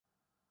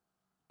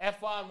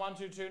F1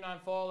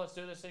 12294. Let's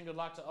do this thing. Good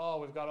luck to. Oh,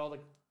 we've got all the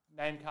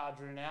name cards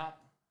written out.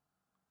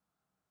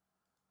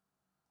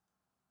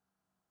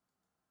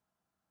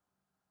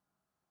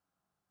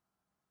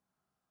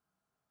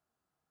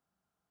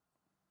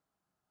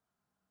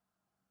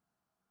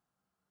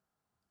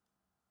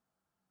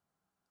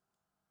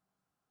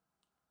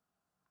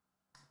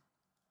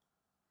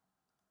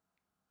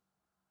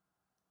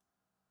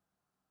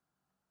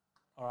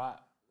 All right.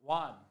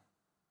 1,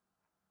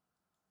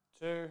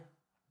 2,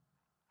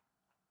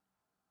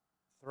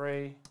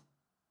 3,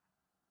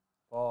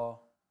 4,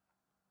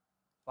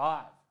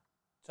 5.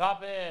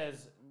 Top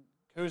is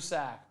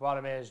Cusack.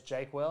 Bottom is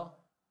Jake Will.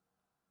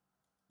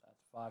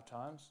 That's 5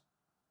 times.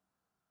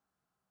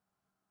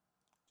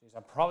 Jeez, I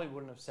probably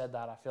wouldn't have said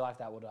that. I feel like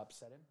that would have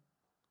upset him.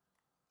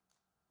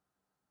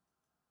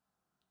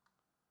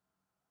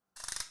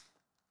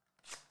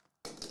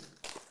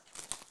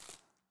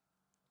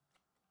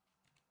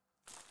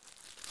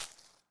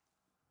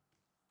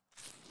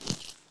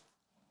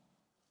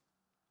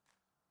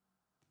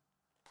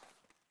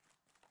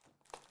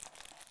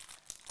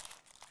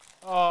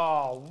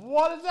 Oh,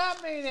 what does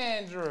that mean,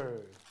 Andrew?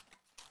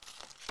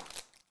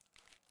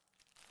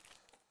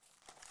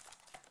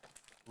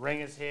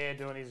 Ringer's here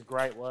doing his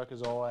great work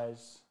as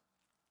always.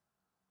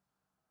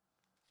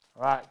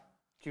 All right,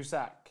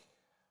 Cusack.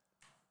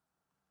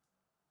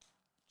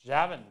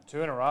 Javin,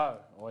 2 in a row.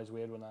 Always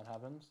weird when that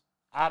happens.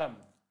 Adam.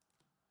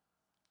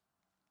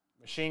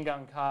 Machine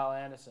Gun Kyle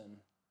Anderson.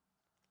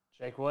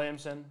 Jake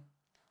Williamson.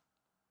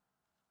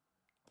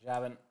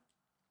 Javin.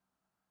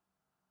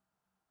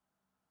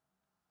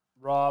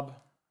 Rob,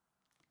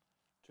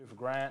 2 for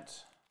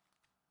Grant.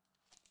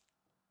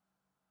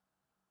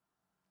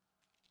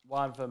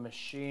 1 for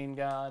Machine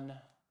Gun.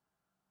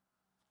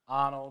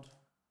 Arnold.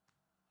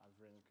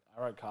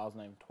 I wrote Carl's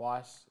name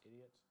twice,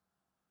 idiot.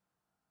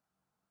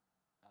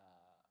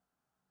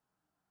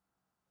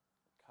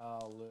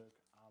 Carl, Luke,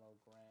 Arnold,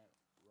 Grant,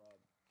 Rob,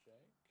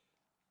 Jake.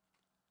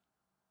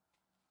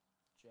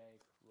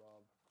 Jake,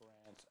 Rob,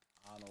 Grant,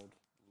 Arnold,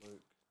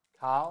 Luke.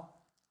 Carl.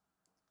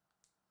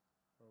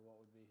 What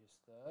would be his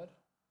third?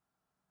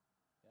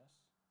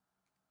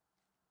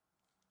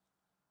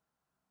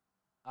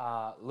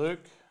 Yes.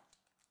 Luke.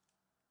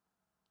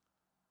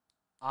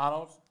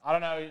 Arnold. I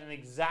don't know an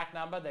exact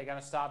number. They're going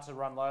to start to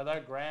run low,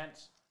 though.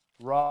 Grant,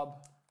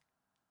 Rob,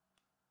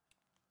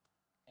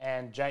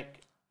 and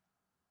Jake.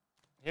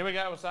 Here we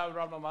go. We'll start with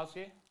Rob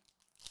Nomowski.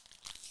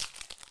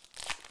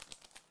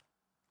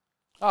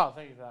 Oh,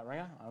 thank you for that,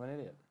 Ringer. I'm an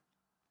idiot.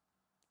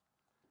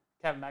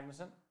 Kevin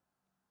Magnuson.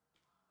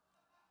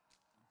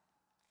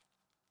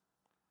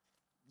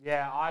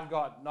 Yeah, I've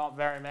got not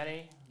very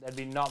many. There'd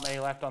be not many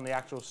left on the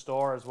actual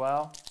store as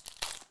well.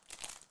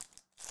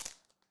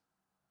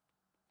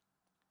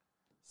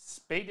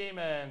 Speed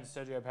Demons,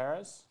 Sergio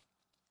Perez.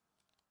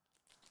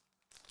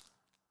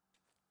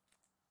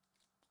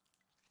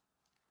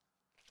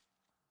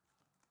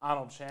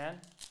 Arnold Chan.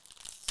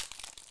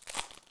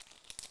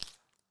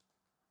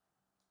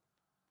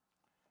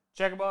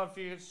 Checkerboard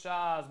Futures,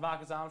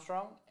 Marcus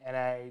Armstrong, and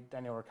a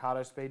Daniel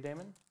Ricciardo Speed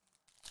Demon.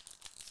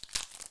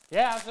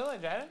 Yeah, absolutely,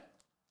 Jaden.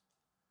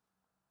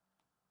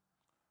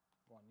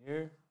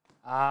 You.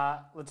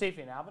 Latifi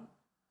and Albin.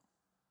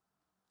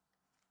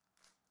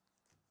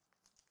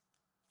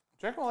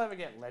 Do you reckon we'll ever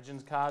get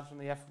Legends cards from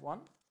the F1?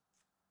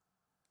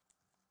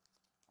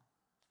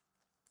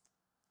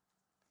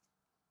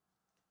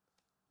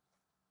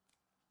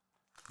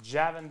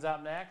 Javin's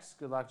up next.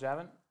 Good luck,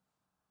 Javin.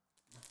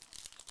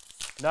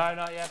 No,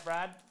 not yet,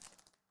 Brad.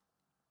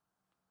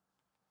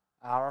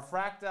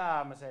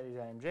 Refractor, Mercedes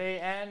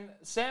AMG. And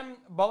Sam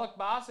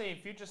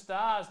Bollock-Barsi, Future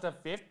Stars to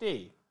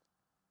 50.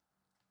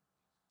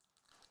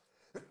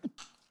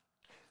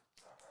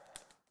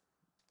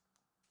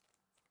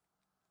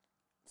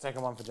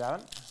 Second one for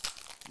Javin.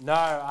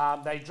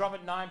 No, they drop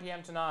at 9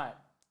 p.m. tonight.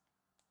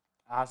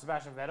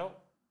 Sebastian Vettel.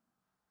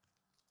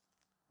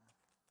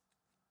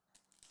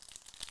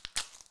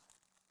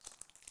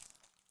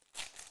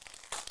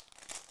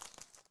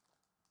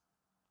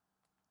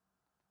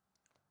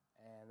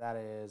 And that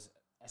is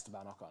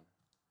Esteban Ocon.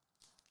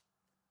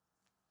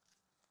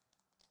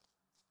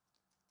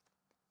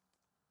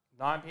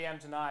 $9 p.m.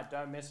 tonight.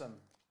 Don't miss them.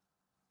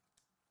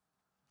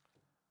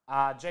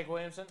 Jake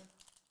Williamson.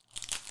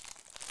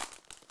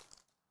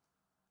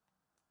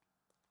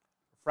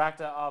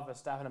 Refractor of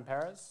Verstappen and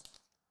Perez.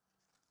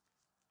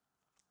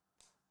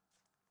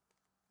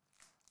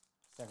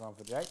 Second one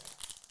for Jake.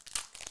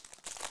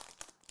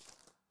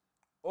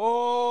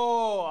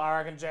 Oh, I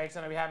reckon Jake's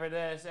going to be happy with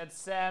this. It's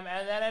Sam,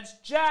 and then it's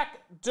Jack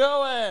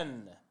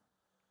Doohan.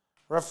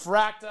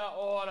 Refractor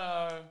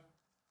auto.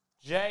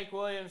 Jake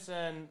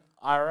Williamson,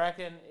 I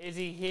reckon, is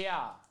he here?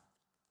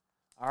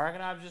 I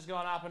reckon I've just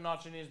gone up a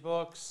notch in his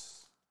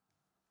books.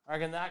 I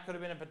reckon that could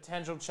have been a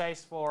potential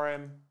chase for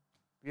him.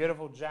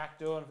 Beautiful Jack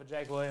Doohan for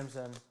Jake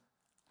Williamson.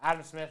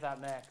 Adam Smith up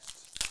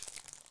next.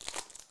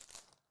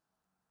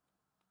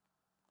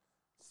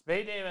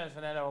 Speed Demons,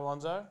 Fernando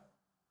Alonso.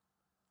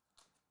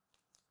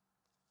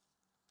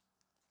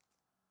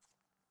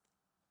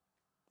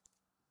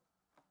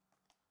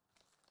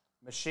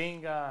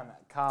 Machine Gun,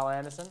 Carl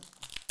Anderson.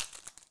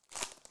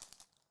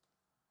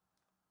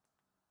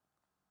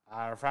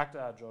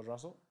 Refractor, George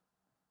Russell.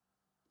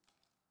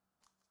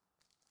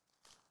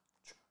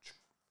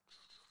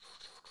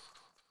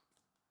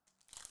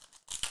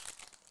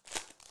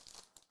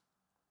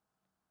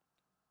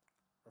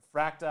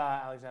 Refractor,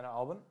 Alexander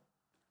Albon.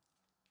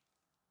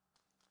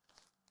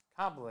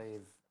 Can't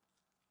believe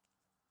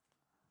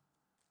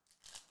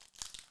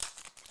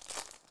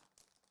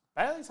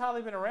Bailey's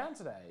hardly been around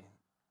today.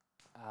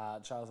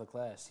 Charles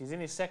Leclerc. He's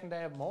in his second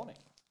day of mourning.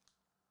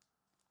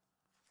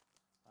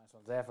 Nice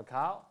one's there for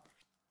Carl.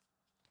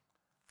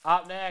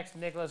 Up next,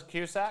 Nicholas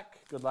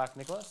Cusack. Good luck,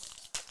 Nicholas.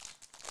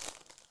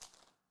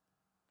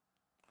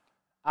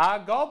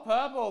 Gold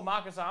purple,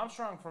 Marcus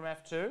Armstrong from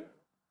F2.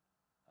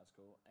 That's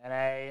cool. And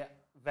a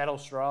Vettel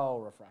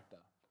Stroll refractor.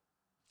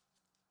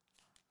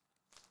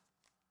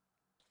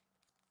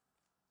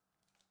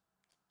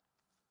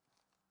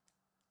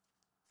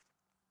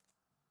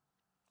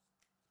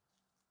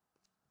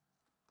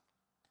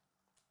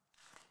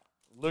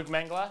 Luke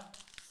Mengler.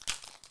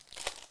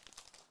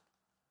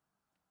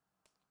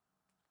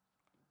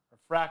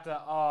 Refractor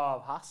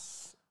of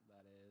Haas.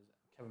 That is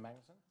Kevin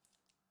Magnussen.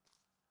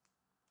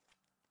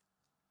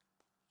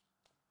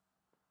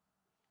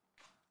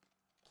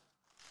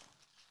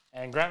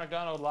 And Grant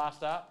McDonald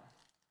last up.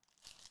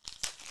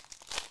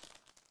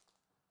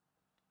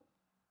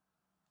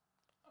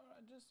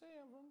 Just say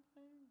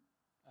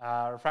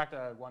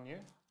refractor 1U.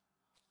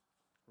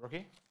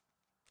 Rookie.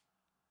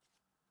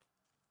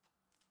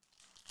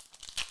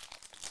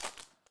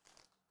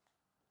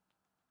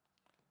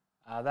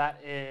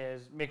 That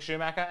is Mick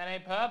Schumacher and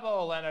a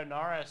purple Lando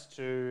Norris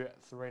to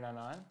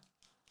 399.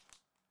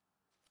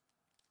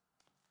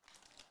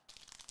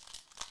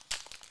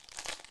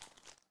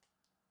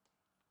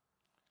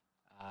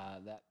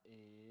 That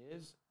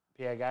is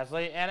Pierre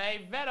Gasly and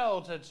a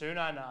Vettel to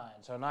 299.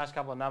 So a nice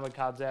couple of numbered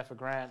cards there for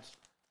Grant.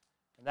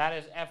 And that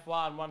is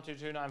F1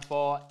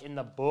 12294 in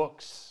the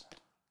books.